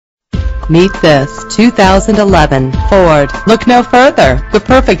Meet this 2011 Ford. Look no further. The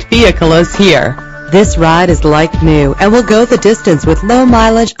perfect vehicle is here. This ride is like new and will go the distance with low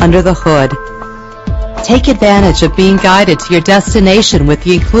mileage under the hood. Take advantage of being guided to your destination with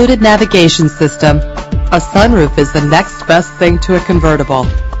the included navigation system. A sunroof is the next best thing to a convertible.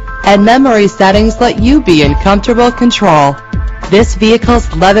 And memory settings let you be in comfortable control. This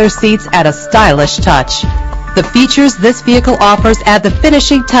vehicle's leather seats add a stylish touch. The features this vehicle offers add the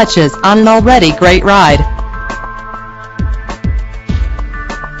finishing touches on an already great ride.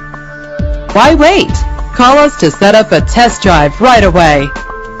 Why wait? Call us to set up a test drive right away.